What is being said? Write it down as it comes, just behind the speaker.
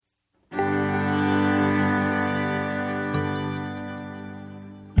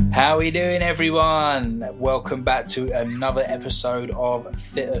How are we doing, everyone? Welcome back to another episode of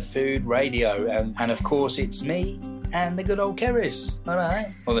Fitter Food Radio. And of course, it's me and the good old Keris. All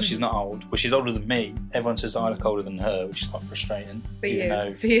right. Although she's not old. Well, she's older than me. Everyone says I look older than her, which is quite frustrating. For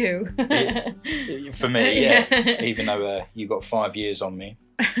you. For me, yeah. Even though you got 5 years on me.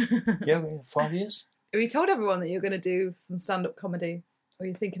 Yeah, 5 years? We told everyone that you're going to do some stand-up comedy. Or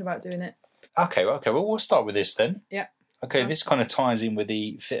you're thinking about doing it? Okay. Well, we'll start with this then. Yeah. Okay, this kind of ties in with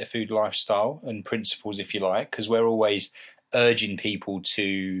the Fitter Food lifestyle and principles, if you like, because we're always urging people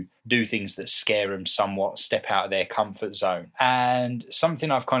to do things that scare them somewhat, step out of their comfort zone. And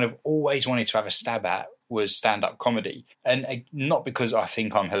something I've kind of always wanted to have a stab at was stand-up comedy. And not because I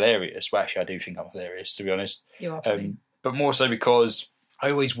think I'm hilarious. Well, actually, I do think I'm hilarious, to be honest. You are funny. But more so because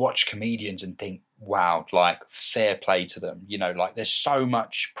I always watch comedians and think, wow, like, fair play to them. You know, like, there's so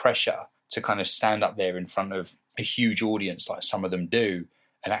much pressure to kind of stand up there in front of a huge audience like some of them do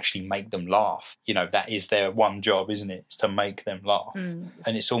and actually make them laugh. You know, that is their one job, isn't it? It's to make them laugh. And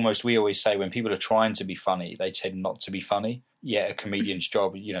it's almost, we always say, when people are trying to be funny, they tend not to be funny. Yeah, a comedian's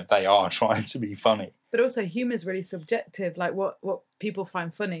job, you know, they are trying to be funny. But also humour is really subjective. Like what people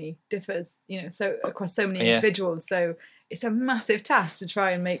find funny differs, you know, so across so many individuals. So it's a massive task to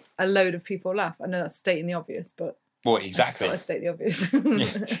try and make a load of people laugh. I know that's stating the obvious, but well, exactly. I just thought I'd state the obvious.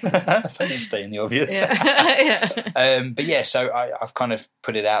 Yeah. I think it's stating the obvious. Yeah. But yeah, so I've kind of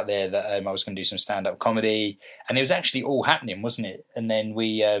put it out there that I was going to do some stand-up comedy, and it was actually all happening, wasn't it? And then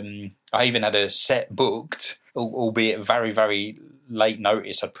I even had a set booked, albeit very, very late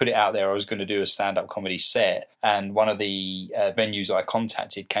notice. I put it out there. I was going to do a stand-up comedy set, and one of the venues I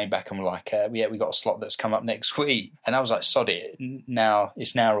contacted came back and were like, "Yeah, we got a slot that's come up next week." And I was like, "Sod it! Now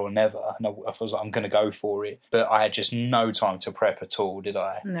it's now or never." And I was like, "I'm going to go for it," but I had just no time to prep at all, did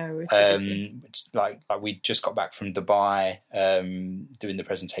I? No. It's like we just got back from Dubai, doing the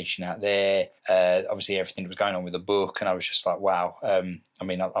presentation out there. Obviously, everything that was going on with the book, and I was just like, "Wow." I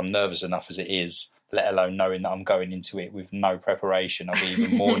mean, I'm nervous enough as it is, let alone knowing that I'm going into it with no preparation. I'll be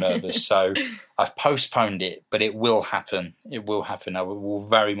even more nervous. So I've postponed it, but it will happen. It will happen. I will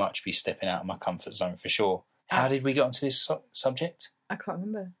very much be stepping out of my comfort zone for sure. How did we get onto this subject? I can't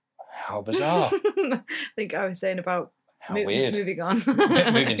remember. How bizarre. I think I was saying about weird. Moving on.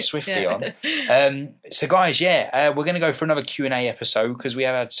 Moving swiftly on. So guys, we're going to go for another Q&A episode because we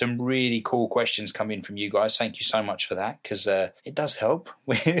have had some really cool questions come in from you guys. Thank you so much for that, because it does help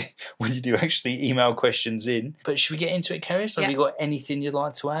when you do actually email questions in. But should we get into it, Keris? Have you got anything you'd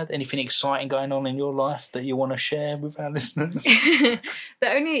like to add? Anything exciting going on in your life that you want to share with our listeners? The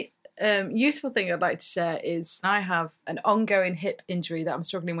only useful thing I'd like to share is I have an ongoing hip injury that I'm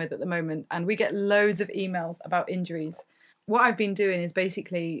struggling with at the moment, and we get loads of emails about injuries. What I've been doing is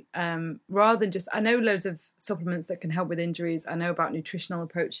basically, rather than just, I know loads of supplements that can help with injuries. I know about nutritional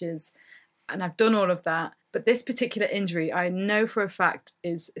approaches, and I've done all of that. But this particular injury, I know for a fact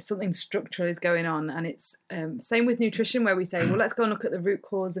is something structural is going on. And it's same with nutrition, where we say, well, let's go and look at the root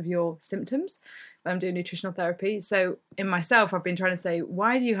cause of your symptoms when I'm doing nutritional therapy. So in myself, I've been trying to say,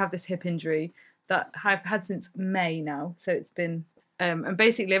 why do you have this hip injury that I've had since May now? So it's been, and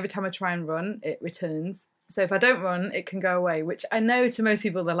basically every time I try and run, it returns. So if I don't run, it can go away, which I know to most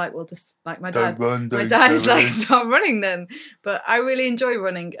people, they're like, well, just like my dad. My dad is like, stop running then. But I really enjoy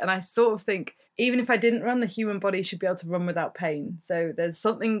running. And I sort of think, even if I didn't run, the human body should be able to run without pain. So there's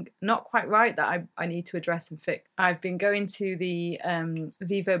something not quite right that I need to address and fix. I've been going to the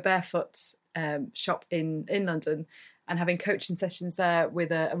Vivo Barefoot shop in London and having coaching sessions there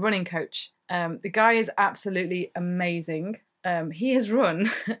with a running coach. The guy is absolutely amazing. He has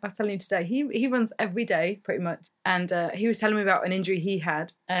run, I was telling you today, he runs every day pretty much. And he was telling me about an injury he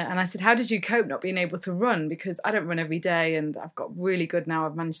had. And I said, how did you cope not being able to run? Because I don't run every day and I've got really good now.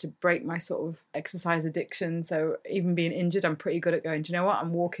 I've managed to break my sort of exercise addiction. So even being injured, I'm pretty good at going, do you know what?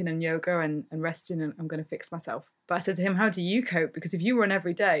 I'm walking and yoga and resting and I'm going to fix myself. But I said to him, how do you cope? Because if you run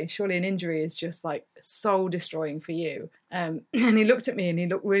every day, surely an injury is just like soul destroying for you. And he looked at me and he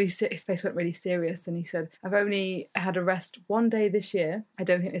looked really, his face went really serious. And he said, I've only had a rest one day this year. I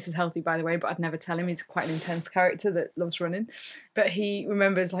don't think this is healthy, by the way, but I'd never tell him. He's quite an intense character that loves running. But he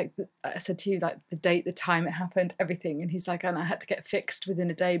remembers, like I said to you, like the date, the time it happened, everything. And he's like, and I had to get fixed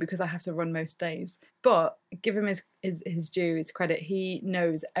within a day because I have to run most days. But give him his due, his credit. He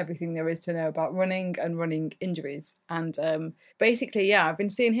knows everything there is to know about running and running injuries. And basically, I've been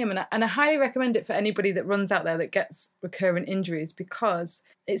seeing him and I highly recommend it for anybody that runs out there that gets recurring recurrent injuries, because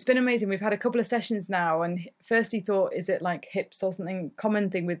it's been amazing. We've had a couple of sessions now, and first he thought, is it like hips or something? Common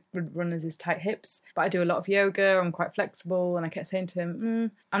thing with runners is tight hips, but I do a lot of yoga, I'm quite flexible, and I kept saying to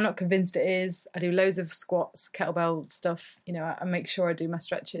him, I'm not convinced it is. I do loads of squats, kettlebell stuff, you know, I make sure I do my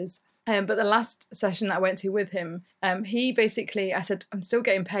stretches. But the last session that I went to with him, he basically, I said, I'm still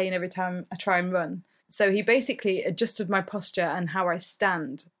getting pain every time I try and run. So he basically adjusted my posture and how I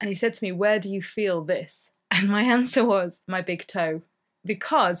stand. And he said to me, where do you feel this? And my answer was my big toe.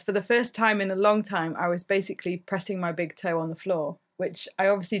 Because for the first time in a long time, I was basically pressing my big toe on the floor, which I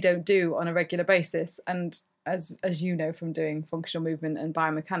obviously don't do on a regular basis. And as you know from doing functional movement and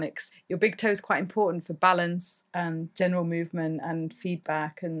biomechanics, your big toe is quite important for balance and general movement and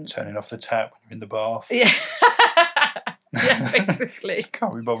feedback. And turning off the tap when you're in the bath. Yeah. Yeah, basically.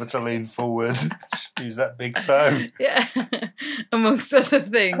 Can't be bothered to lean forward. Just use that big toe. Yeah, amongst other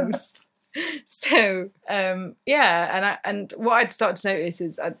things. So, and what I'd start to notice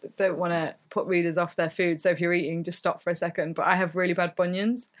is I don't want to put readers off their food. So if you're eating, just stop for a second. But I have really bad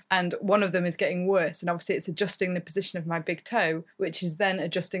bunions, and one of them is getting worse. And obviously it's adjusting the position of my big toe, which is then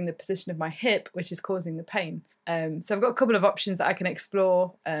adjusting the position of my hip, which is causing the pain. So I've got a couple of options that I can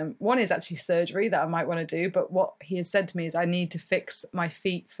explore. One is actually surgery that I might want to do, but what he has said to me is I need to fix my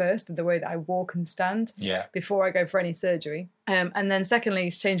feet first and the way that I walk and stand before I go for any surgery. And then secondly,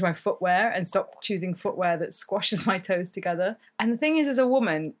 change my footwear and stop choosing footwear that squashes my toes together. And the thing is, as a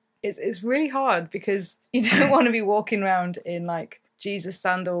woman, it's really hard because you don't want to be walking around in like Jesus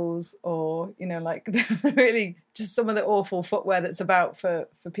sandals or, you know, like really just some of the awful footwear that's about for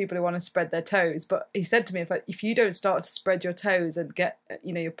people who want to spread their toes. But he said to me, if you don't start to spread your toes and get,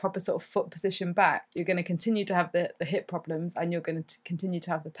 you know, your proper sort of foot position back, you're going to continue to have the hip problems and you're going to continue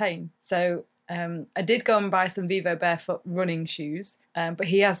to have the pain. So I did go and buy some Vivo barefoot running shoes, but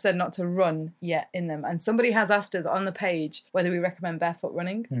he has said not to run yet in them. And somebody has asked us on the page whether we recommend barefoot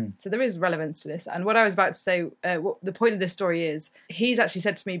running. So there is relevance to this. And what I was about to say, what the point of this story is, he's actually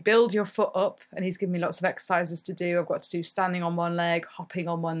said to me, build your foot up. And he's given me lots of exercises to do. I've got to do standing on one leg, hopping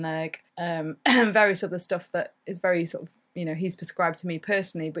on one leg, various other stuff that is very sort of, you know, he's prescribed to me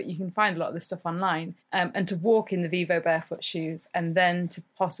personally, but you can find a lot of this stuff online, and to walk in the Vivo barefoot shoes and then to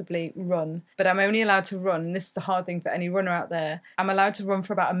possibly run. But I'm only allowed to run, and this is the hard thing for any runner out there, I'm allowed to run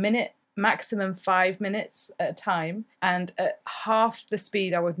for about a minute, maximum 5 minutes at a time, and at half the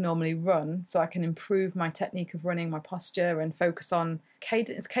speed I would normally run, so I can improve my technique of running, my posture, and focus on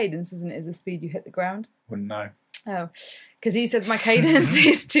cadence. It's cadence, isn't it, is the speed you hit the ground? Wouldn't know. Oh, because he says my cadence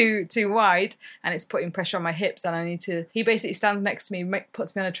is too wide and it's putting pressure on my hips, and I need to. He basically stands next to me,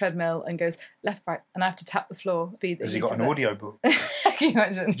 puts me on a treadmill, and goes left, right, and I have to tap the floor. Has he got an audio book? Can you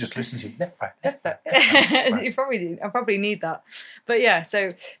imagine? You just listen to left, right, left, right. Left, right. You probably do. I probably need that. But yeah,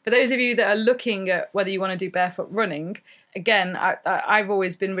 so for those of you that are looking at whether you want to do barefoot running, again, I've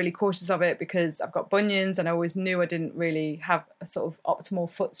always been really cautious of it because I've got bunions, and I always knew I didn't really have a sort of optimal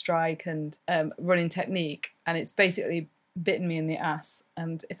foot strike and running technique, and it's basically bitten me in the ass.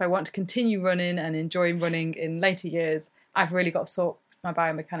 And if I want to continue running and enjoy running in later years, I've really got to sort my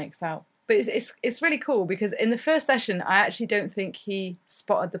biomechanics out. But it's really cool because in the first session, I actually don't think he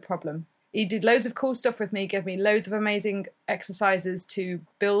spotted the problem. He did loads of cool stuff with me, gave me loads of amazing exercises to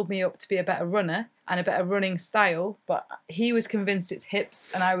build me up to be a better runner and a better running style, but he was convinced it's hips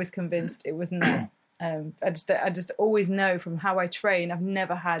and I was convinced it was not. I just always know from how I train, I've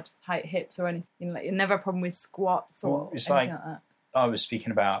never had tight hips or anything. You know, like, never a problem with squats or it's anything like that. I was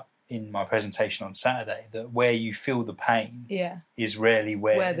speaking about in my presentation on Saturday, that where you feel the pain is rarely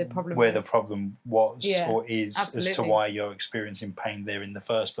where the problem was or is. Absolutely. As to why you're experiencing pain there in the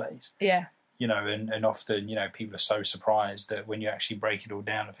first place. Yeah. You know, and often, you know, people are so surprised that when you actually break it all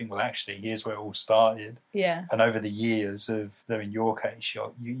down, I think, well, actually, here's where it all started. Yeah. And over the years of, though in your case,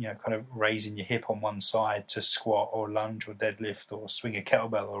 you know, kind of raising your hip on one side to squat or lunge or deadlift or swing a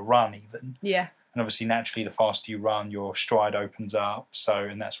kettlebell or run even. Yeah. And obviously, naturally, the faster you run, your stride opens up. So,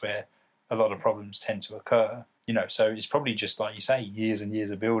 and that's where a lot of problems tend to occur. You know, so it's probably just, like you say, years and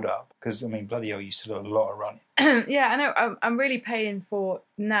years of build-up. Because, I mean, bloody hell, you used to do a lot of running. Yeah, I know. I'm really paying for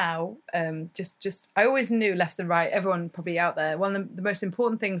now. Just I always knew left and right. Everyone probably out there. One of the most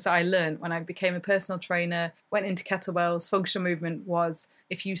important things that I learned when I became a personal trainer, went into kettlebells, functional movement, was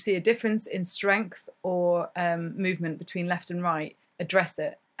if you see a difference in strength or movement between left and right, address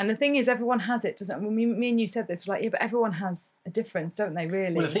it. And the thing is, everyone has it, doesn't it? Me and you said this, we're like, yeah, but everyone has a difference, don't they,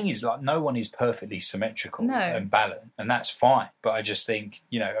 really? Well, the thing is, like, no one is perfectly symmetrical and balanced, and that's fine. But I just think,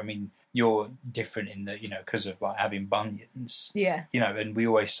 you know, I mean, you're different in that, you know, because of, like, having bunions. Yeah. You know, and we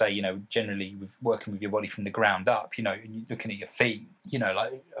always say, you know, generally with working with your body from the ground up, you know, and you're looking at your feet, you know,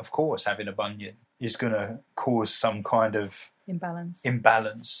 like, of course, having a bunion is going to cause some kind of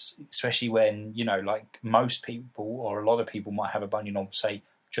imbalance, especially when, you know, like most people or a lot of people might have a bunion on, say,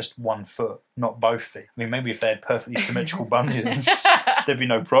 just one foot, not both feet. I mean, maybe if they had perfectly symmetrical bunions, there'd be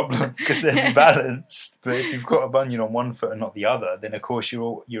no problem because they'd be balanced. But if you've got a bunion on one foot and not the other, then of course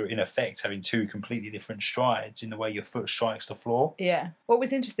you're in effect having two completely different strides in the way your foot strikes the floor. Yeah. What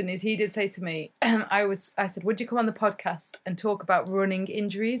was interesting is he did say to me, I said, would you come on the podcast and talk about running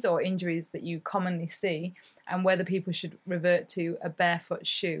injuries or injuries that you commonly see and whether people should revert to a barefoot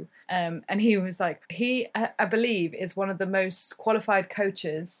shoe? And he was like, I believe, is one of the most qualified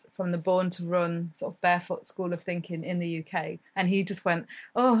coaches from the Born to Run sort of barefoot school of thinking in the UK. And he just went,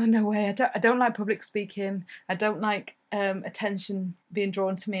 oh, no way, I don't like public speaking. I don't like attention being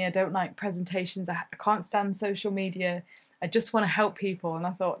drawn to me. I don't like presentations. I can't stand social media. I just want to help people. And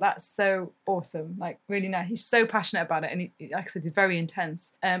I thought, that's so awesome, like really nice. He's so passionate about it. And he, like I said, he's very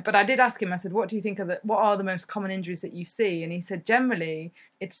intense. But I did ask him, I said, what do you think what are the most common injuries that you see? And he said, generally,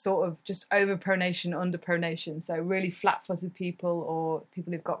 it's sort of just overpronation, underpronation. So really flat-footed people or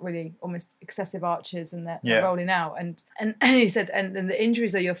people who've got really almost excessive arches and they're rolling out. And he said, and the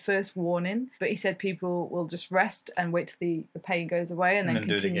injuries are your first warning. But he said people will just rest and wait till the pain goes away and then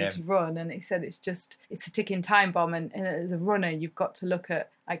continue to run. And he said it's a ticking time bomb. And as a runner, you've got to look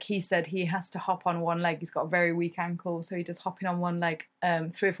at, like he said, he has to hop on one leg. He's got a very weak ankle, so he does hopping on one leg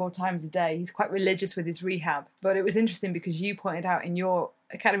 3 or 4 times a day. He's quite religious with his rehab. But it was interesting because you pointed out in your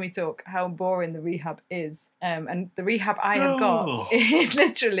academy talk how boring the rehab is. And the rehab I have got is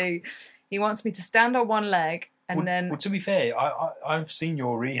literally, he wants me to stand on one leg. Well, to be fair, I've seen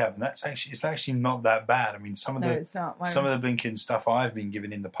your rehab, and it's actually not that bad. I mean, some of the blinking stuff I've been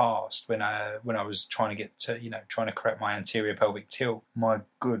given in the past when I was trying to get to, trying to correct my anterior pelvic tilt. My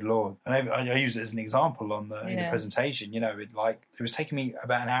good Lord, and I use it as an example in the presentation. It was taking me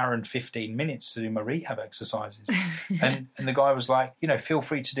about an hour and 15 minutes to do my rehab exercises, and the guy was like, feel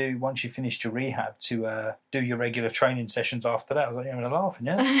free to do once you finished your rehab to do your regular training sessions after that. I was like, I'm laughing,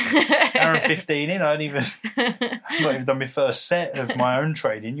 hour and 15 in, I've not even done my first set of my own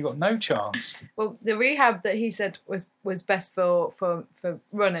training. You've got no chance. Well, the rehab that he said was best for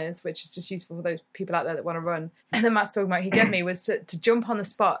runners, which is just useful for those people out there that want to run. And then Matt's talking about, he gave me was to jump on the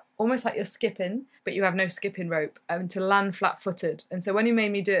spot, almost like you're skipping, but you have no skipping rope, and to land flat-footed. And so when he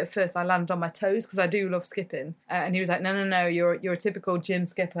made me do it at first, I landed on my toes because I do love skipping. And he was like, no, you're a typical gym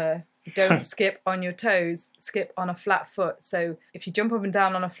skipper. Don't skip on your toes, skip on a flat foot. So if you jump up and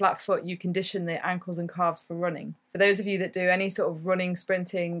down on a flat foot, you condition the ankles and calves for running. For those of you that do any sort of running,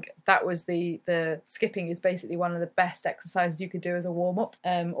 sprinting, that was the skipping is basically one of the best exercises you could do as a warm-up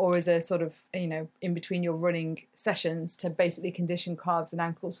or as a sort of, in between your running sessions to basically condition calves and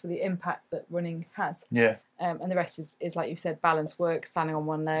ankles for the impact that running has. Yeah. And the rest is, like you said, balance work, standing on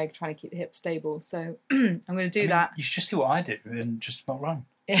one leg, trying to keep the hips stable. So I'm going to do that. You should just do what I do and just not run.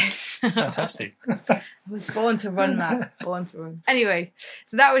 Fantastic. I was born to run, Matt. Born to run. Anyway,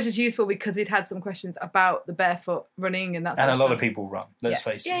 so that was just useful because we'd had some questions about the barefoot running and that sort of stuff. And a lot of people run, let's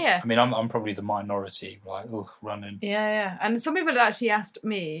face it. Yeah. I mean, I'm probably the minority, like, running. Yeah. And some people had actually asked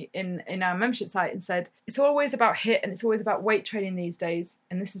me in our membership site and said, it's always about HIIT and it's always about weight training these days.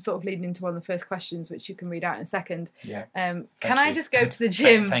 And this is sort of leading into one of the first questions, which you can read out in a second. Yeah. Can I just go to the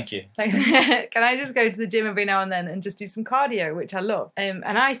gym? Thank you. Can I just go to the gym every now and then and just do some cardio, which I love?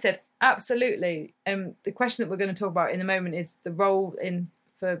 And I said, absolutely. The question that we're going to talk about in a moment is the role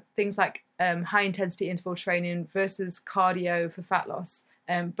for things like high intensity interval training versus cardio for fat loss.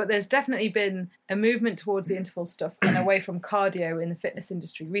 But there's definitely been a movement towards the interval stuff and away from cardio in the fitness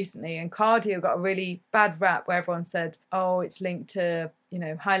industry recently. And cardio got a really bad rap where everyone said, it's linked to,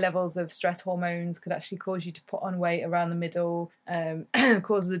 high levels of stress hormones, could actually cause you to put on weight around the middle,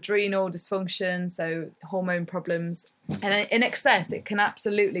 causes adrenal dysfunction, so hormone problems. And in excess, it can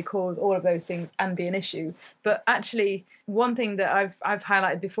absolutely cause all of those things and be an issue. But actually, one thing that I've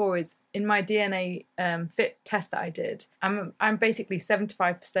highlighted before is in my DNA fit test that I did, I'm basically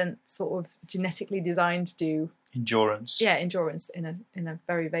 75% sort of genetically designed to do endurance. Yeah, endurance in a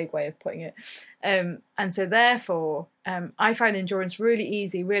very vague way of putting it. And so therefore, I find endurance really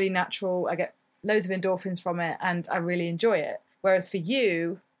easy, really natural. I get loads of endorphins from it and I really enjoy it. Whereas for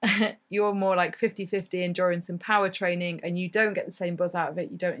you, you're more like 50-50 endurance and power training and you don't get the same buzz out of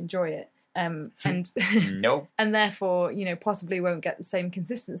it. You don't enjoy it. And nope. And therefore, possibly won't get the same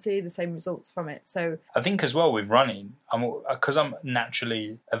consistency, the same results from it. So I think as well with running, because I'm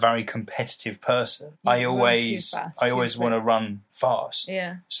naturally a very competitive person. You I run always too fast, I too always quick. want to run fast.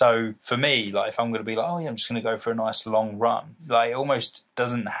 Yeah. So for me, like if I'm going to be like, oh yeah, I'm just going to go for a nice long run, like it almost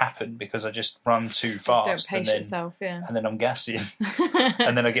doesn't happen because I just run too fast. Don't pace yourself, yeah. And then I'm gassing.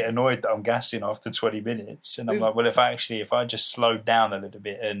 And then I get annoyed that I'm gassing after 20 minutes. And I'm like, well, if I just slowed down a little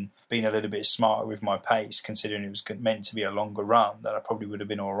bit and been a little bit smarter with my pace, considering it was meant to be a longer run, then I probably would have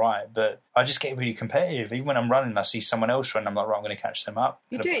been all right. But I just get really competitive. Even when I'm running, I see someone else run, I'm like, right, I'm going to catch them up.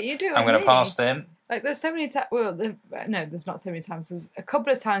 You do. I'm going to pass them. Like there's so many times. Well, no, there's not so many times. There's a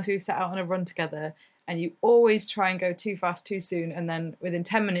couple of times we've set out on a run together, and you always try and go too fast too soon, and then within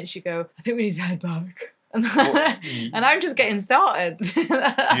 10 minutes you go, I think we need to head back. And I'm just getting started. You're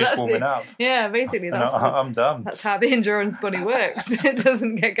just warming up. Yeah, basically I'm done. That's how the endurance bunny works. It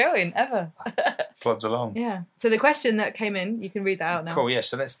doesn't get going ever. Plods along. Yeah. So the question that came in, you can read that out now. Cool. Yeah.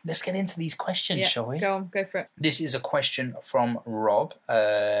 So let's get into these questions, shall we? Go for it. This is a question from Rob,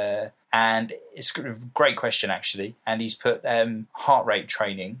 and it's a great question actually. And he's put heart rate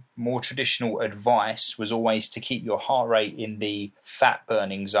training. More traditional advice was always to keep your heart rate in the fat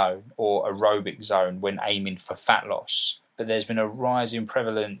burning zone or aerobic zone when aiming for fat loss. But there's been a rise in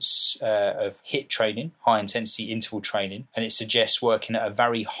prevalence of HIIT training, high intensity interval training, and it suggests working at a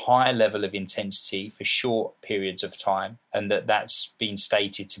very high level of intensity for short periods of time, and that's been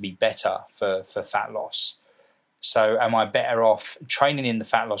stated to be better for fat loss. So am I better off training in the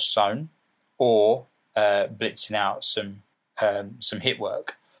fat loss zone or blitzing out some HIIT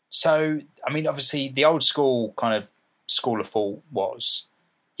work? So, I mean, obviously the old school kind of school of thought was,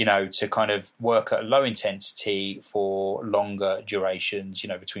 to kind of work at low intensity for longer durations,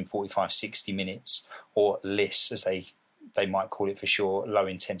 between 45, 60 minutes or LISS, as they might call it for sure, low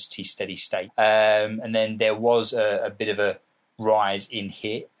intensity steady state. And then there was a bit of a rise in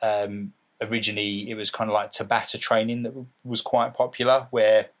HIIT. Originally, it was kind of like Tabata training that was quite popular,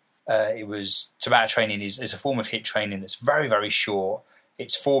 where Tabata training is a form of HIIT training that's very, very short.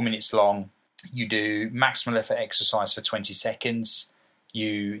 It's 4 minutes long. You do maximal effort exercise for 20 seconds.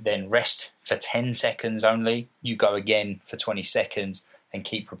 You then rest for 10 seconds only. You go again for 20 seconds and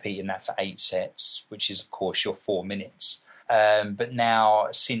keep repeating that for 8 sets, which is, of course, your 4 minutes. But now,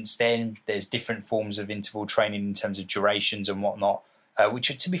 since then, there's different forms of interval training in terms of durations and whatnot,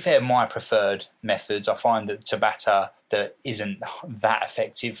 which are, to be fair, my preferred methods. I find that Tabata that isn't that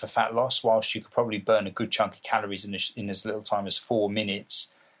effective for fat loss, whilst you could probably burn a good chunk of calories in as little time as 4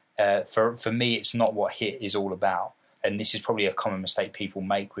 minutes. For me, it's not what HIIT is all about. And this is probably a common mistake people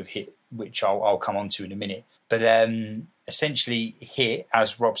make with HIIT, which I'll come on to in a minute. But essentially, HIIT,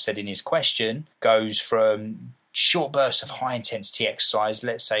 as Rob said in his question, goes from short bursts of high-intensity exercise,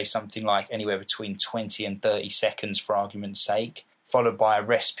 let's say something like anywhere between 20 and 30 seconds for argument's sake, followed by a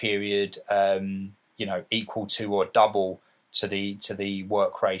rest period, equal to or double to the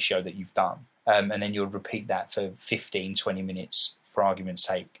work ratio that you've done. And then you'll repeat that for 15, 20 minutes for argument's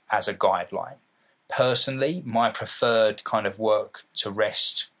sake as a guideline. Personally, my preferred kind of work to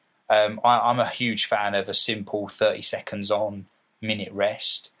rest, I'm a huge fan of a simple 30 seconds on, minute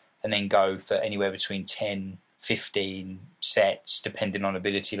rest, and then go for anywhere between 10, 15 sets, depending on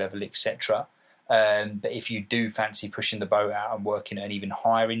ability level, etc. But if you do fancy pushing the boat out and working at an even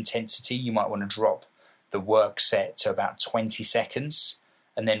higher intensity, you might want to drop the work set to about 20 seconds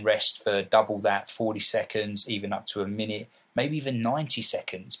and then rest for double that, 40 seconds, even up to a minute, maybe even 90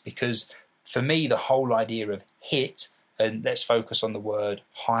 seconds, because for me, the whole idea of HIIT, and let's focus on the word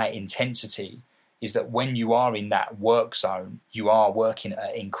high intensity, is that when you are in that work zone, you are working at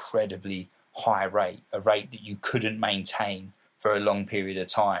an incredibly high rate, a rate that you couldn't maintain for a long period of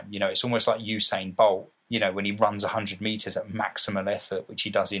time. It's almost like Usain Bolt, when he runs 100 meters at maximal effort, which he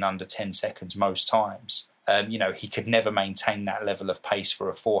does in under 10 seconds most times. He could never maintain that level of pace for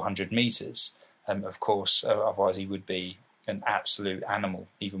a 400 meters. Of course, otherwise he would be an absolute animal,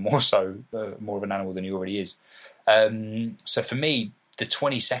 even more so, more of an animal than he already is. So for me, the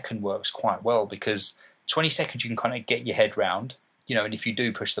 20-second works quite well, because 20 seconds you can kind of get your head round, and if you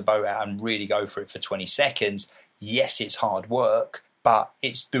do push the boat out and really go for it for 20 seconds, yes, it's hard work, but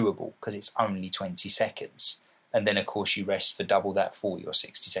it's doable because it's only 20 seconds. And then, of course, you rest for double that, 40 or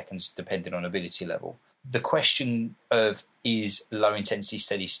 60 seconds, depending on ability level. The question of, is low intensity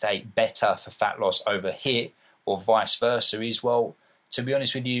steady state better for fat loss over HIIT, or vice versa, is, well, to be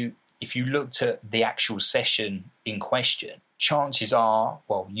honest with you, if you looked at the actual session in question, chances are,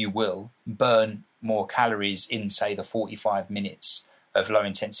 well, you will burn more calories in, say, the 45 minutes of low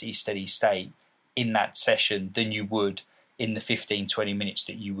intensity steady state in that session than you would in the 15, 20 minutes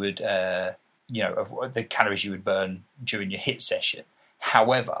that you would, of the calories you would burn during your HIIT session.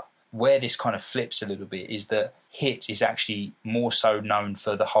 However, where this kind of flips a little bit is that HIIT is actually more so known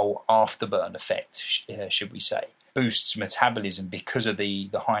for the whole afterburn effect, should we say. Boosts metabolism because of the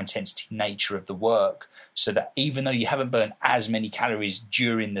high intensity nature of the work, so that even though you haven't burned as many calories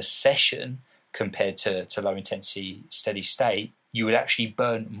during the session compared to low intensity steady state, you would actually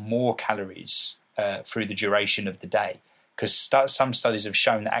burn more calories through the duration of the day. Because some studies have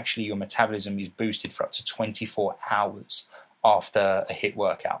shown that actually your metabolism is boosted for up to 24 hours after a HIIT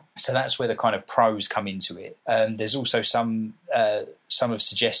workout. So that's where the kind of pros come into it. There's also some have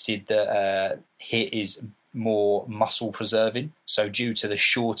suggested that HIIT is more muscle preserving. So due to the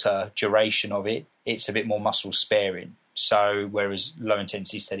shorter duration of it, it's a bit more muscle sparing. So whereas low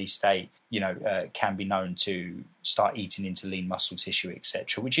intensity steady state, can be known to start eating into lean muscle tissue,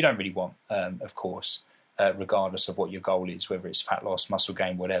 etc., which you don't really want, of course. Regardless of what your goal is, whether it's fat loss, muscle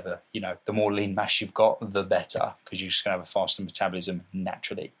gain, whatever, the more lean mass you've got, the better, because you're just going to have a faster metabolism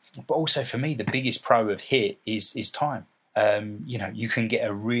naturally. But also for me, the biggest pro of HIIT is time. You can get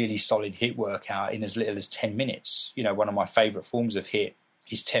a really solid HIIT workout in as little as 10 minutes. One of my favorite forms of HIIT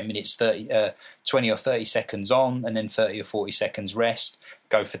is 10 minutes, 20 or 30 seconds on, and then 30 or 40 seconds rest,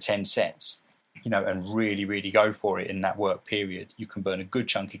 go for 10 sets, and really, really go for it in that work period. You can burn a good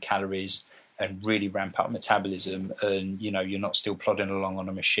chunk of calories and really ramp up metabolism, and you're not still plodding along on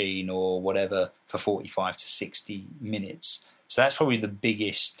a machine or whatever for 45 to 60 minutes. So that's probably the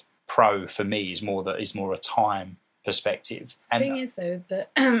biggest pro for me, is more a time perspective. And the thing is though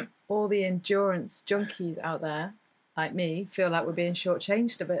that all the endurance junkies out there, like me, feel like we're being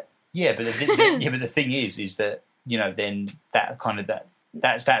shortchanged a bit. Yeah, but the thing is that then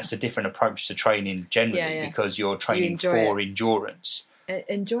that's a different approach to training generally, because you're training for endurance.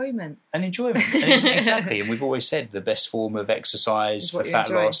 Enjoyment. And exactly. And we've always said the best form of exercise for fat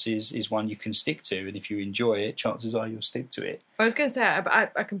loss is one you can stick to, and if you enjoy it, chances are you'll stick to it. I was going to say,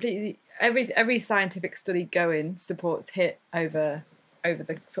 I completely, every scientific study going supports HIIT over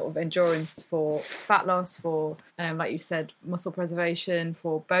the sort of endurance for fat loss, for like you said, muscle preservation,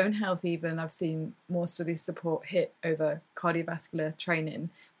 for bone health even. I've seen more studies support HIIT over cardiovascular training.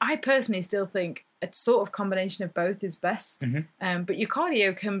 I personally still think a sort of combination of both is best. Mm-hmm. But your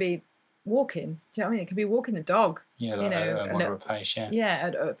cardio can be walking. Do you know what I mean? It can be walking the dog. Yeah, like a moderate pace, yeah.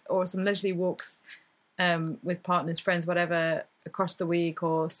 Yeah, or some leisurely walks with partners, friends, whatever, across the week,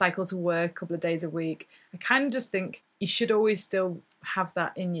 or cycle to work a couple of days a week. I kind of just think you should always still have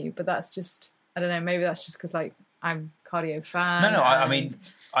that in you, but that's just, I don't know, maybe that's just because like I'm cardio fan. No, I mean,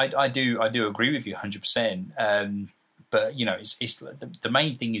 I do agree with you 100%. But it's the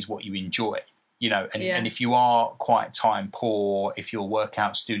main thing is what you enjoy. And if you are quite time poor, if your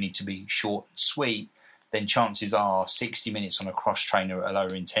workouts do need to be short and sweet, then chances are 60 minutes on a cross trainer at a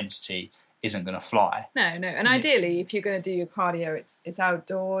lower intensity isn't going to fly. No. And ideally, if you're going to do your cardio, it's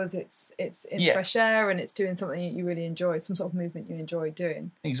outdoors, it's in fresh air, and it's doing something you really enjoy, some sort of movement you enjoy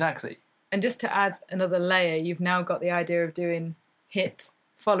doing. Exactly. And just to add another layer, you've now got the idea of doing HIIT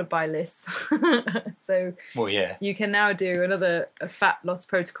followed by LISS. So you can now do another fat loss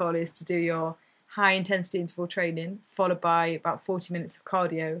protocol is to do your high intensity interval training followed by about 40 minutes of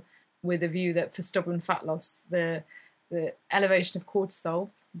cardio, with a view that for stubborn fat loss, the elevation of cortisol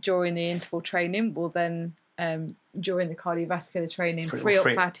during the interval training will then, during the cardiovascular training, free up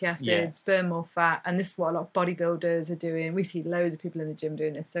fatty acids, burn more fat. And this is what a lot of bodybuilders are doing. We see loads of people in the gym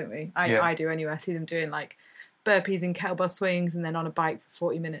doing this, don't we? I do anyway. I see them doing like burpees and kettlebell swings and then on a bike for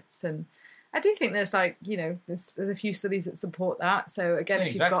 40 minutes. And I do think there's there's a few studies that support that. So again,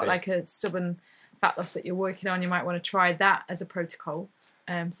 if you've got like a stubborn fat loss that you're working on, you might want to try that as a protocol.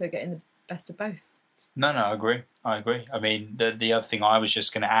 So getting the best of both. No, I agree. I mean, the other thing I was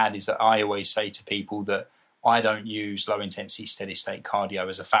just going to add is that I always say to people that I don't use low intensity steady state cardio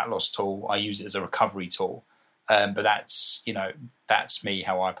as a fat loss tool. I use it as a recovery tool. But that's me,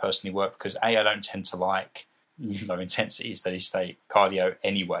 how I personally work, because I don't tend to like low intensity steady state cardio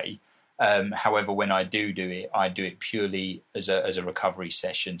anyway. However, when I do it, I do it purely as a recovery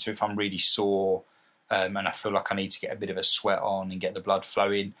session. So if I'm really sore and I feel like I need to get a bit of a sweat on and get the blood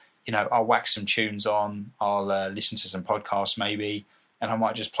flowing, I'll whack some tunes on, I'll listen to some podcasts maybe, and I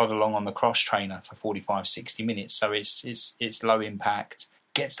might just plod along on the cross trainer for 45, 60 minutes. So it's low impact,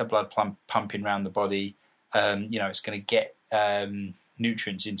 gets the blood pumping around the body. It's going to get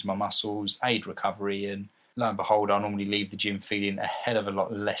nutrients into my muscles, aid recovery, and lo and behold, I normally leave the gym feeling a hell of a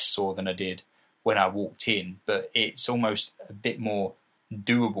lot less sore than I did when I walked in. But it's almost a bit more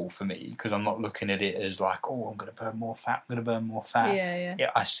doable for me, because I'm not looking at it as like, oh, I'm going to burn more fat.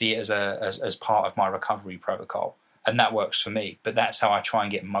 Yeah, I see it as part of my recovery protocol, and that works for me. But that's how I try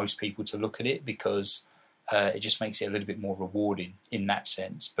and get most people to look at it, because It just makes it a little bit more rewarding in that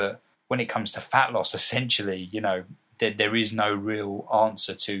sense. But when it comes to fat loss, essentially, there is no real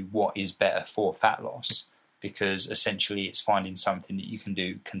answer to what is better for fat loss, because essentially it's finding something that you can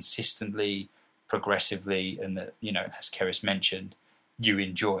do consistently, progressively, and that, as Keris mentioned, you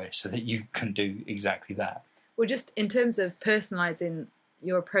enjoy, so that you can do exactly that. Well, just in terms of personalising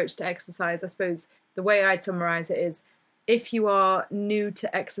your approach to exercise, I suppose the way I'd summarise it is, if you are new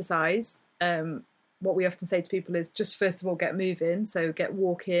to exercise, what we often say to people is just first of all get moving, so get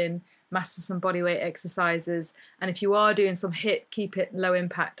walking, master some bodyweight exercises, and if you are doing some HIIT, keep it low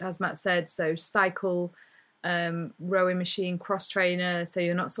impact, as Matt said, so cycle, rowing machine, cross trainer, so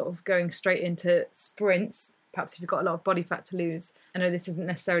you're not sort of going straight into sprints, perhaps if you've got a lot of body fat to lose. I know this isn't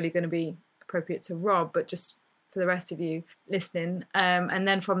necessarily going to be appropriate to Rob, but just for the rest of you listening. And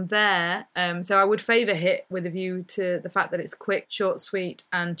then from there, so I would favour HIIT with a view to the fact that it's quick, short, sweet,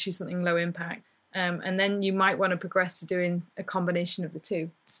 and choose something low impact. And then you might want to progress to doing a combination of the two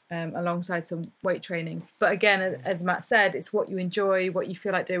alongside some weight training. But again, as Matt said, it's what you enjoy, what you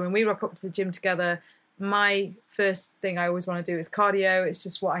feel like doing. When we rock up to the gym together, my first thing I always want to do is cardio. It's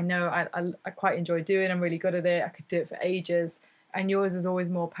just what I know I quite enjoy doing. I'm really good at it. I could do it for ages. And yours is always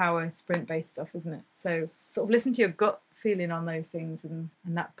more power, sprint-based stuff, isn't it? So sort of listen to your gut feeling on those things, and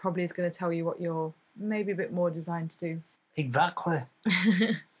that probably is going to tell you what you're maybe a bit more designed to do. Exactly.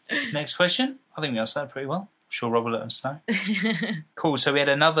 Next question. I think we answered that pretty well. I'm sure Rob will let us know. Cool. So we had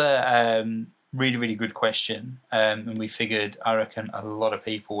another really, really good question, and we figured, I reckon, a lot of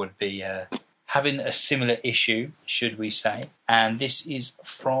people would be having a similar issue, should we say. And this is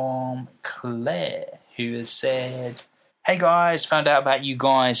from Claire, who has said, "Hey guys, found out about you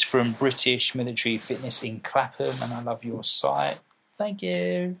guys from British Military Fitness in Clapham, and I love your site. Thank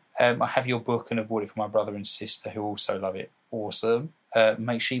you. I have your book and have bought it for my brother and sister who also love it. Awesome.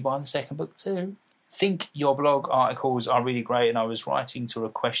 Make sure you buy the second book too. Think your blog articles are really great, and I was writing to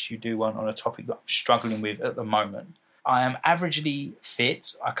request you do one on a topic that I'm struggling with at the moment. I am averagely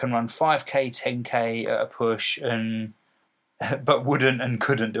fit. I can run 5k, 10k at a push, but wouldn't and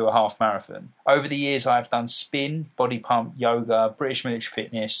couldn't do a half marathon. Over the years, I've done spin, body pump, yoga, British Military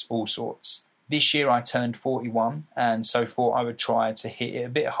Fitness, all sorts. This year I turned 41, and so thought I would try to hit it a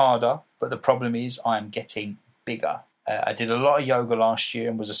bit harder, but the problem is I'm getting bigger. I did a lot of yoga last year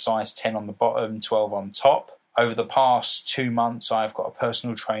and was a size 10 on the bottom, 12 on top. Over the past 2 months, I've got a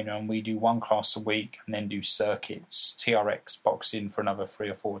personal trainer, and we do one class a week and then do circuits, TRX boxing for another 3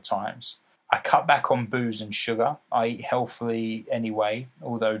 or 4 times. I cut back on booze and sugar. I eat healthily anyway,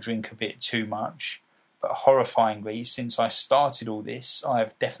 although drink a bit too much. But horrifyingly, since I started all this,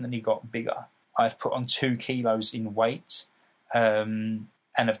 I've definitely got bigger. I've put on 2 kilos in weight and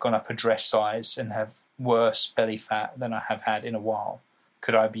have gone up a dress size and have worse belly fat than I have had in a while.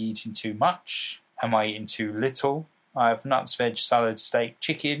 Could I be eating too much? Am I eating too little? I have nuts, veg, salad, steak,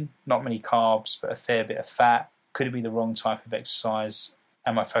 chicken, not many carbs, but a fair bit of fat. Could it be the wrong type of exercise?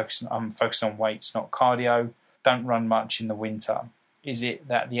 I'm focusing on weights, not cardio. Don't run much in the winter. Is it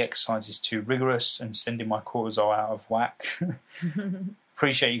that the exercise is too rigorous and sending my cortisol out of whack?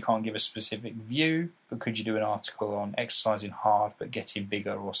 Appreciate you can't give a specific view, but could you do an article on exercising hard but getting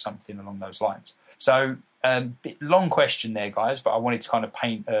bigger or something along those lines? So, long question there, guys, but I wanted to kind of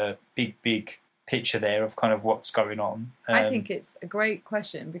paint a big picture there of kind of what's going on. I think it's a great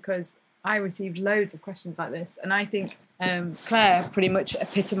question because I received loads of questions like this, and I think Claire pretty much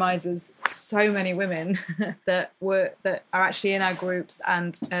epitomises so many women that are actually in our groups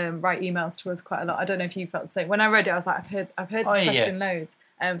and write emails to us quite a lot. I don't know if you felt the same. When I read it, I was like, I've heard this question loads.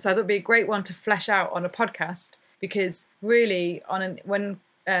 So I thought it'd be a great one to flesh out on a podcast, because really when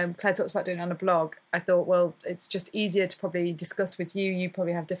Claire talks about doing it on a blog, I thought, well, it's just easier to probably discuss with you. You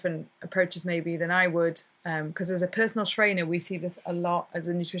probably have different approaches maybe than I would, because as a personal trainer, we see this a lot. As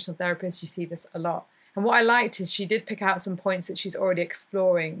a nutritional therapist, you see this a lot. And what I liked is she did pick out some points that she's already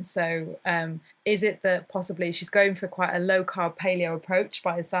exploring. So is it that possibly she's going for quite a low-carb paleo approach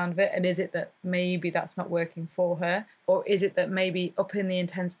by the sound of it? And is it that maybe that's not working for her? Or is it that maybe upping the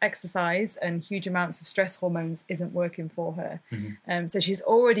intense exercise and huge amounts of stress hormones isn't working for her? Mm-hmm. So she's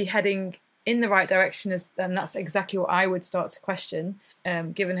already heading in the right direction, and that's exactly what I would start to question,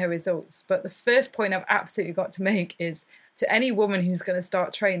 given her results. But the first point I've absolutely got to make is, to any woman who's going to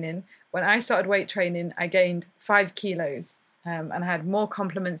start training, when I started weight training, I gained 5 kilos and I had more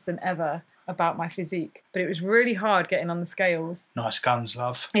compliments than ever about my physique. But it was really hard getting on the scales. Nice guns,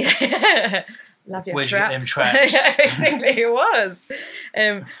 love. Yeah. Love your Where'd traps. you get them traps? Yeah, basically it was.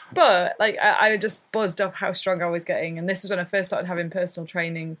 But like I just buzzed off how strong I was getting. And this was when I first started having personal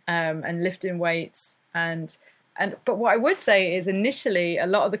training and lifting weights. And But what I would say is initially a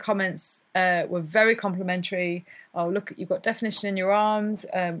lot of the comments were very complimentary. Oh, look, you've got definition in your arms.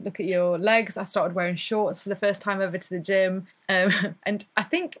 Look at your legs. I started wearing shorts for the first time ever to the gym. And I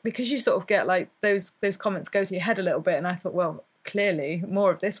think because you sort of get like those comments go to your head a little bit, and I thought, well, clearly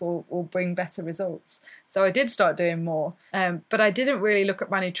more of this will bring better results. So I did start doing more, but I didn't really look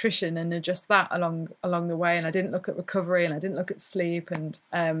at my nutrition and adjust that along the way, and I didn't look at recovery, and I didn't look at sleep, and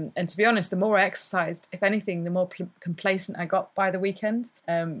to be honest, the more I exercised, if anything, the more complacent I got by the weekend.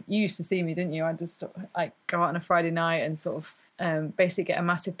 You used to see me, didn't you? I just sort of, like go out on a Friday night and sort of basically get a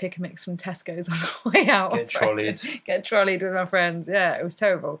massive pick mix from Tesco's on the way out. Get trolleyed with my friends. Yeah, it was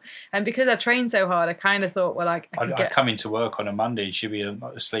terrible. And because I trained so hard, I kind of thought, well, I come into work on a Monday, she'd be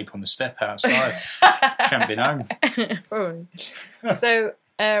asleep on the step outside. Can't be known. Probably. So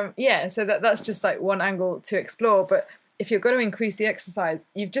so that's just like one angle to explore. But if you're going to increase the exercise,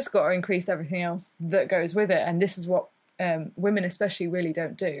 you've just got to increase everything else that goes with it. And this is what women especially really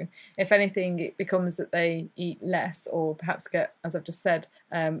don't do. If anything, it becomes that they eat less, or perhaps get, as I've just said,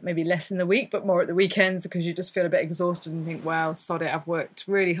 maybe less in the week but more at the weekends, because you just feel a bit exhausted and think, well, sod it, I've worked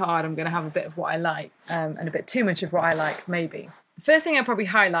really hard, I'm going to have a bit of what I like, and a bit too much of what I like maybe. The first thing I'd probably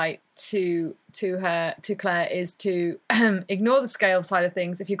highlight to Claire is to ignore the scale side of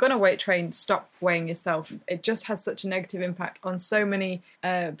things. If you're going to weight train, stop weighing yourself. It just has such a negative impact on so many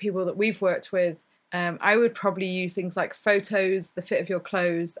people that we've worked with. I would probably use things like photos, the fit of your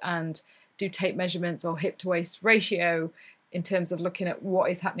clothes, and do tape measurements or hip to waist ratio in terms of looking at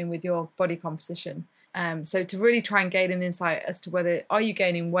what is happening with your body composition. So to really try and gain an insight as to whether are you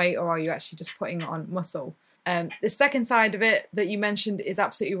gaining weight or are you actually just putting on muscle. The second side of it that you mentioned is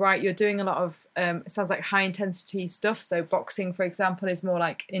absolutely right. You're doing a lot of, it sounds like high intensity stuff. So boxing, for example, is more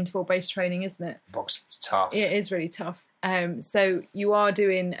like interval based training, isn't it? Boxing's tough. It is really tough. So you are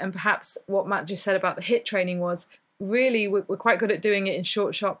doing, and perhaps what Matt just said about the HIIT training was really we're quite good at doing it in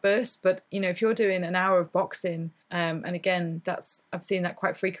short, sharp bursts. But you know, if you're doing an hour of boxing, and again, I've seen that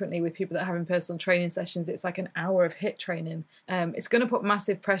quite frequently with people that are having personal training sessions. It's like an hour of HIIT training. It's going to put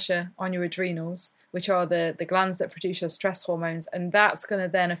massive pressure on your adrenals, which are the glands that produce your stress hormones, and that's going to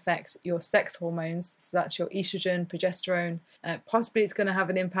then affect your sex hormones. So that's your estrogen, progesterone. Possibly, it's going to have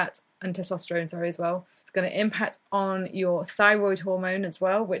an impact, and testosterone, as well. Going to impact on your thyroid hormone as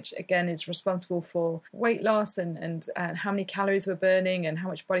well, which again is responsible for weight loss and how many calories we're burning and how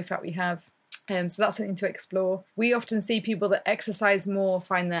much body fat we have. So that's something to explore. We often see people that exercise more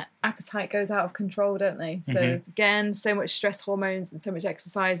find their appetite goes out of control, don't they? Mm-hmm. So again, so much stress hormones and so much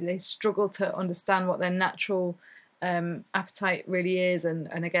exercise, they struggle to understand what their natural appetite really is.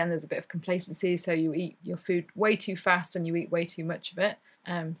 And again, there's a bit of complacency. So you eat your food way too fast and you eat way too much of it.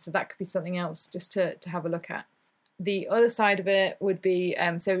 So that could be something else just to have a look at. The other side of it would be,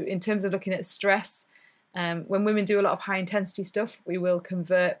 so in terms of looking at stress, when women do a lot of high intensity stuff, we will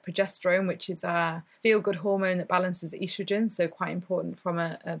convert progesterone, which is our feel-good hormone that balances estrogen. So quite important from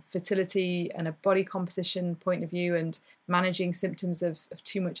a fertility and a body composition point of view, and managing symptoms of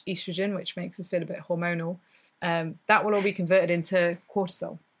too much estrogen, which makes us feel a bit hormonal. That will all be converted into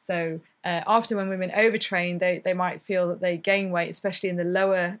cortisol. So often when women overtrain, they might feel that they gain weight, especially in the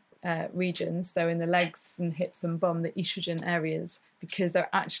lower regions, so in the legs and hips and bum, the estrogen areas, because they're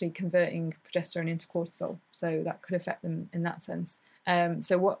actually converting progesterone into cortisol. So that could affect them in that sense.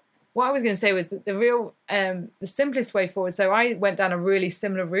 So what I was going to say was that the simplest way forward, so I went down a really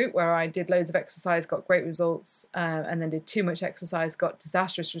similar route where I did loads of exercise, got great results, and then did too much exercise, got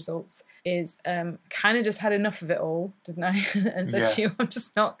disastrous results, is kind of just had enough of it all, didn't I? And said to you, I'm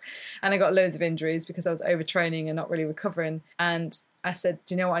just not, and I got loads of injuries because I was overtraining and not really recovering. And I said,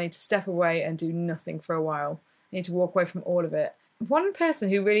 do you know what, I need to step away and do nothing for a while. I need to walk away from all of it. One person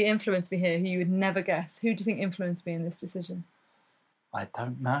who really influenced me here, who you would never guess, who do you think influenced me in this decision? I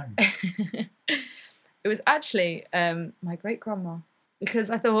don't know. It was actually my great-grandma, because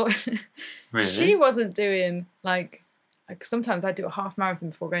I thought really? She wasn't doing like sometimes I do a half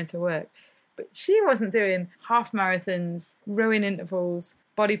marathon before going to work, but she wasn't doing half marathons, rowing intervals,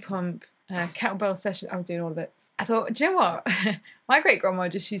 body pump, kettlebell sessions. I was doing all of it. I thought, do you know what? My great-grandma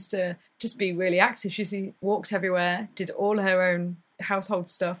just used to just be really active. She walked everywhere, did all her own household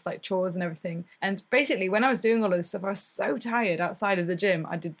stuff like chores and everything, and basically when I was doing all of this stuff, I was so tired outside of the gym.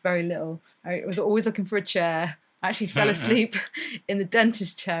 I did very little. I was always looking for a chair. I actually fell asleep in the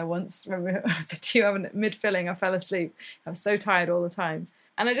dentist chair once. Remember I said to you, mid-filling, I fell asleep. I was so tired all the time,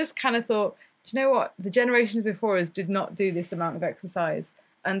 and I just kind of thought, do you know what, the generations before us did not do this amount of exercise,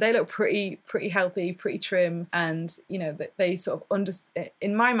 and they look pretty healthy, pretty trim, and you know that they sort of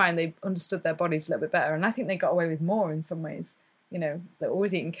in my mind, they understood their bodies a little bit better, and I think they got away with more in some ways. they're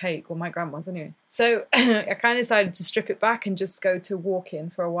always eating cake, or my grandma's anyway. So I kind of decided to strip it back and just go to walking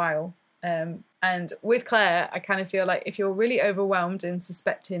for a while. And with Claire, I kind of feel like if you're really overwhelmed and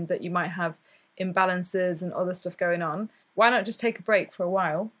suspecting that you might have imbalances and other stuff going on, why not just take a break for a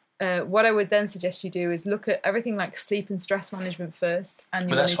while? What I would then suggest you do is look at everything like sleep and stress management first. And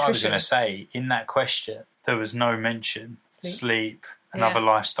well, that's what I was going to say. In that question, there was no mention sleep and other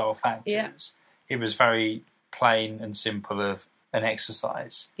lifestyle factors. Yeah. It was very plain and simple of an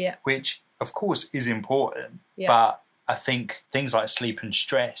exercise, which of course is important, but I think things like sleep and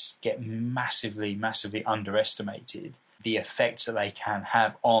stress get massively, massively underestimated. The effects that they can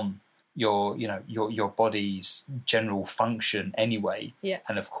have on your body's general function anyway,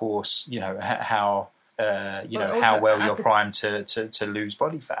 and of course, how you're primed to lose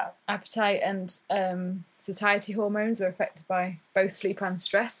body fat. Appetite and satiety hormones are affected by both sleep and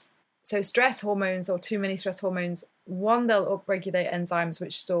stress. So stress hormones, or too many stress hormones, one, they'll upregulate enzymes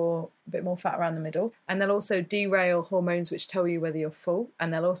which store a bit more fat around the middle, and they'll also derail hormones which tell you whether you're full,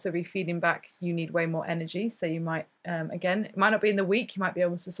 and they'll also be feeding back you need way more energy. So you might, again, it might not be in the week, you might be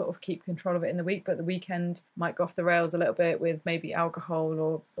able to sort of keep control of it in the week, but the weekend might go off the rails a little bit with maybe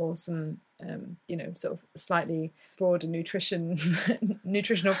alcohol or some sort of slightly broader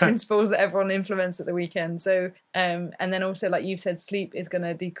nutritional principles that everyone implements at the weekend. So, and then also, like you've said, sleep is going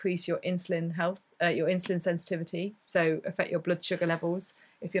to decrease your insulin health, your insulin sensitivity, so affect your blood sugar levels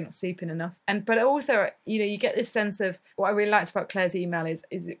if you're not sleeping enough. But also, you get this sense of, what I really liked about Claire's email is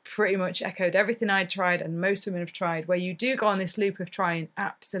it pretty much echoed everything I'd tried and most women have tried, where you do go on this loop of trying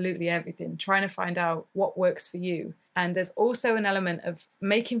absolutely everything, trying to find out what works for you. And there's also an element of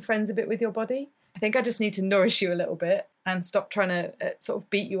making friends a bit with your body. I think I just need to nourish you a little bit and stop trying to sort of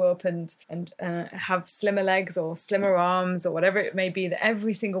beat you up and have slimmer legs or slimmer arms or whatever it may be that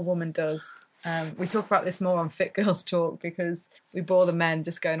every single woman does. We talk about this more on Fit Girls Talk because we bore the men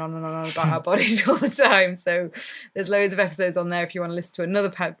just going on and on about our bodies all the time. So there's loads of episodes on there if you want to listen to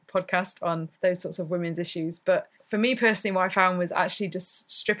another podcast on those sorts of women's issues. But for me personally, what I found was actually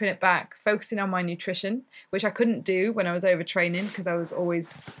just stripping it back, focusing on my nutrition, which I couldn't do when I was overtraining because I was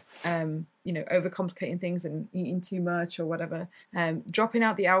always, overcomplicating things and eating too much or whatever. Dropping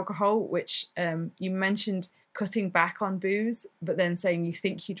out the alcohol, which you mentioned cutting back on booze, but then saying you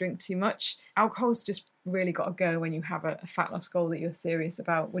think you drink too much. Alcohol's just really got to go when you have a fat loss goal that you're serious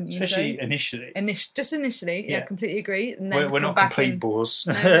about, wouldn't you say? Especially initially. Just initially, yeah, completely agree. And then we're not complete bores.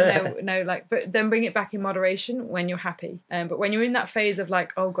 No, but then bring it back in moderation when you're happy. But when you're in that phase of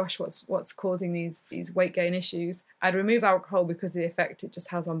like, oh gosh, what's causing these weight gain issues, I'd remove alcohol because of the effect it just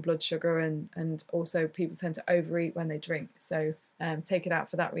has on blood sugar, and also people tend to overeat when they drink. So take it out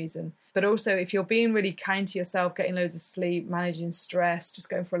for that reason. But also, if you're being really kind to yourself, getting loads of sleep, managing stress, just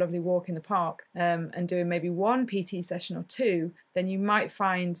going for a lovely walk in the park, and doing maybe one PT session or two, then you might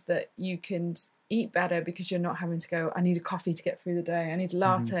find that you can eat better because you're not having to go, I need a coffee to get through the day, I need a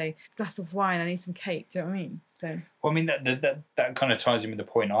latte, glass of wine, I need some cake. Do you know what I mean? So, well, I mean, that kind of ties in with the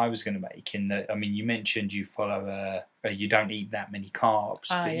point I was going to make, in that, I mean, you mentioned you follow you don't eat that many carbs,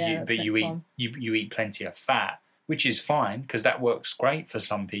 but you eat plenty of fat, which is fine because that works great for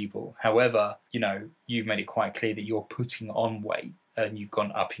some people. However, you've made it quite clear that you're putting on weight and you've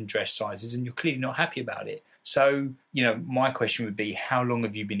gone up in dress sizes and you're clearly not happy about it. So, my question would be, how long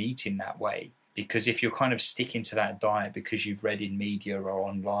have you been eating that way? Because if you're kind of sticking to that diet because you've read in media or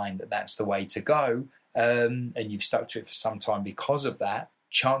online that that's the way to go, and you've stuck to it for some time because of that,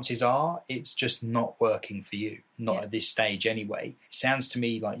 chances are it's just not working for you, at this stage anyway. It sounds to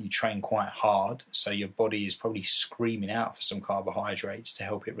me like you train quite hard, so your body is probably screaming out for some carbohydrates to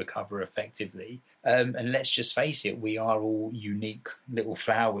help it recover effectively. And let's just face it, we are all unique little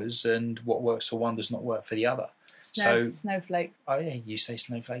flowers, and what works for one does not work for the other. Snowflakes. Oh yeah, you say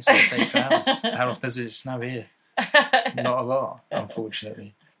snowflakes, I say flowers. How often does it snow here? Not a lot,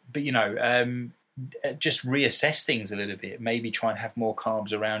 unfortunately. But just reassess things a little bit. Maybe try and have more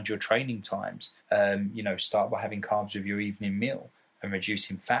carbs around your training times. Start by having carbs with your evening meal and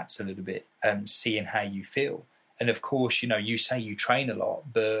reducing fats a little bit, seeing how you feel. And of course, you say you train a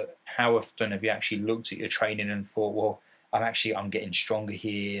lot, but how often have you actually looked at your training and thought, well, I'm getting stronger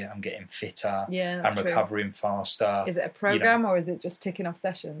here, I'm getting fitter, I'm recovering faster. Is it a program or is it just ticking off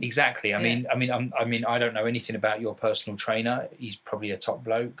sessions? Exactly. I mean, I don't know anything about your personal trainer. He's probably a top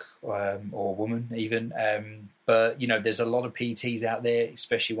bloke or woman even. But there's a lot of PTs out there,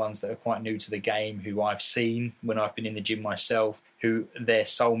 especially ones that are quite new to the game, who I've seen when I've been in the gym myself, who their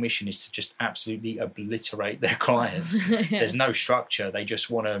sole mission is to just absolutely obliterate their clients. Yeah. There's no structure. They just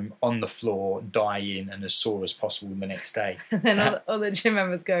want them on the floor, dying and as sore as possible the next day. And then all the gym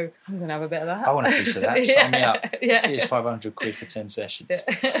members go, I'm going to have a bit of that. I want a piece of that. Sign me up. Yeah. Here's 500 quid for 10 sessions.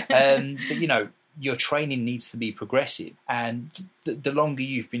 Yeah. But, you know, your training needs to be progressive. And the longer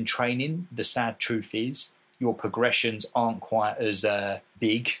you've been training, the sad truth is your progressions aren't quite as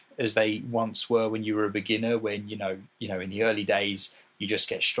big as they once were when you were a beginner, when, you know, in the early days, you just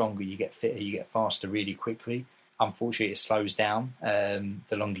get stronger, you get fitter, you get faster really quickly. Unfortunately, it slows down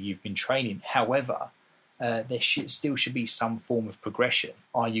the longer you've been training. However, there still should be some form of progression.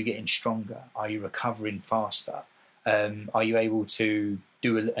 Are you getting stronger? Are you recovering faster? Are you able to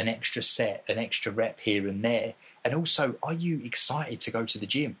do an extra set, an extra rep here and there? And also, are you excited to go to the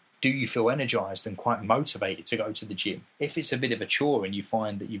gym? Do you feel energized and quite motivated to go to the gym? If it's a bit of a chore and you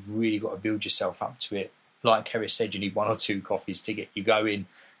find that you've really got to build yourself up to it, like Kerry said, you need 1 or 2 coffees to get you going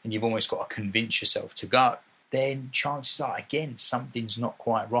and you've almost got to convince yourself to go, then chances are, again, something's not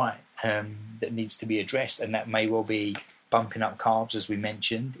quite right that needs to be addressed. And that may well be bumping up carbs, as we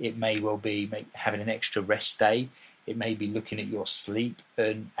mentioned. It may well be having an extra rest day. It may be looking at your sleep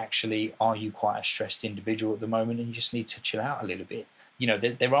and actually, are you quite a stressed individual at the moment and you just need to chill out a little bit? You know,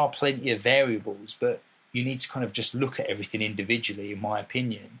 there are plenty of variables, but you need to kind of just look at everything individually, in my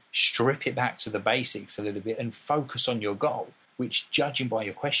opinion, strip it back to the basics a little bit and focus on your goal, which, judging by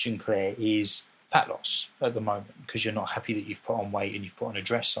your question, Claire, is fat loss at the moment because you're not happy that you've put on weight and you've put on a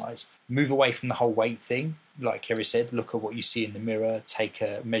dress size. Move away from the whole weight thing. Like Kerry said, look at what you see in the mirror, take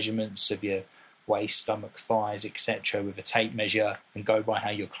measurements of your waist, stomach, thighs, etc. with a tape measure and go by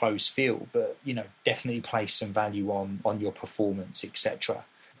how your clothes feel. But, you know, definitely place some value on your performance, etc.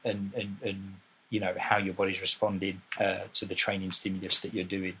 And you know, how your body's responding to the training stimulus that you're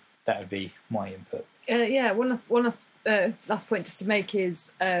doing. That would be my input. One last point just to make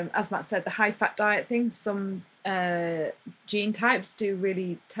is, as Matt said, the high-fat diet thing. Some gene types do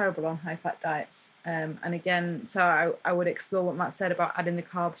really terrible on high-fat diets. And again, so I would explore what Matt said about adding the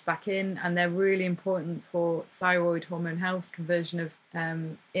carbs back in, and they're really important for thyroid hormone health, conversion of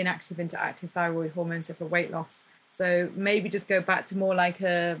inactive into active thyroid hormones, so for weight loss. So maybe just go back to more like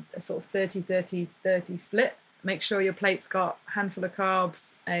a sort of 30-30-30 split. Make sure your plate's got a handful of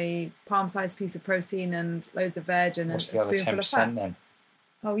carbs, a palm-sized piece of protein and loads of veg and What's a the other spoonful of 10% fat. then?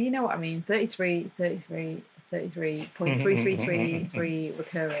 Oh, you know what I mean. 33.3333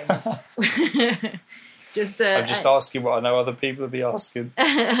 recurring. I'm just asking what I know other people will be asking.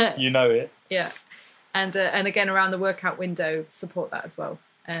 You know it. Yeah. And again, around the workout window, support that as well.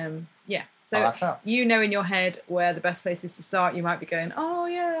 So you know in your head where the best place is to start. You might be going, oh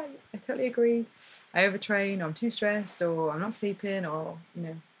yeah, I totally agree. I overtrain, or I'm too stressed, or I'm not sleeping, or, you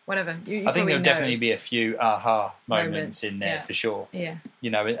know, whatever. You I think there'll definitely be a few aha moments in there, for sure. Yeah. You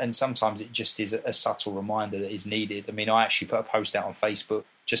know, and sometimes it just is a subtle reminder that is needed. I mean, I actually put a post out on Facebook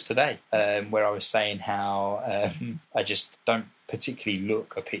just today where I was saying how I just don't particularly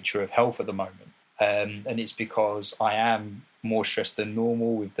look a picture of health at the moment. And it's because I am more stressed than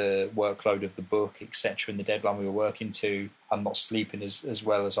normal with the workload of the book, etc., and the deadline we were working to. I'm not sleeping as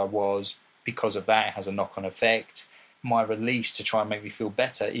well as I was. Because of that, it has a knock-on effect. My release to try and make me feel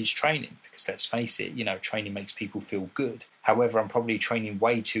better is training, because let's face it, you know, training makes people feel good. However, I'm probably training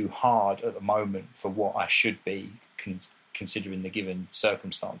way too hard at the moment for what I should be, considering the given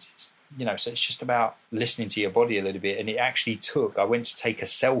circumstances. You know, so it's just about listening to your body a little bit. And it actually I went to take a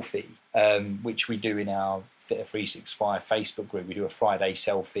selfie, which we do in our Fitter 365 Facebook group. We do a Friday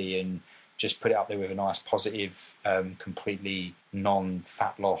selfie and just put it up there with a nice positive, completely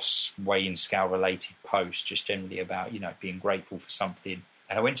non-fat loss, weigh-in scale related post, just generally about, you know, being grateful for something.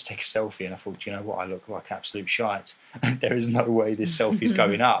 And I went to take a selfie and I thought, you know what, I look like absolute shite. There is no way this selfie's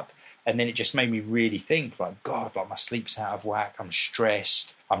going up. And then it just made me really think, like, God, like my sleep's out of whack, I'm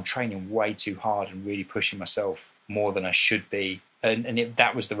stressed, I'm training way too hard and really pushing myself more than I should be. And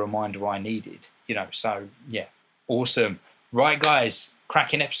that was the reminder I needed, you know. So, yeah, awesome. Right, guys,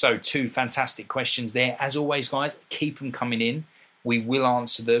 cracking episode 2, fantastic questions there. As always, guys, keep them coming in. We will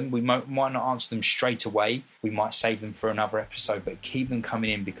answer them. We might not answer them straight away. We might save them for another episode, but keep them coming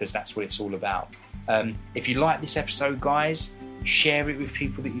in because that's what it's all about. If you like this episode, guys, share it with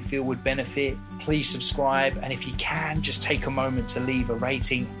people that you feel would benefit. Please subscribe, and if you can, just take a moment to leave a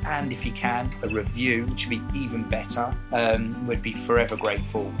rating, and if you can, a review, which would be even better. We'd be forever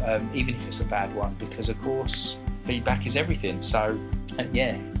grateful, even if it's a bad one, because of course feedback is everything. So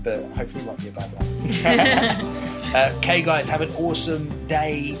yeah, but hopefully it won't be a bad one. Okay, guys, have an awesome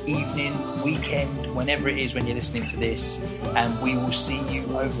day, evening, weekend, whenever it is when you're listening to this, and we will see you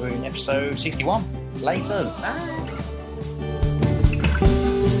over in episode 61. Laters. Bye.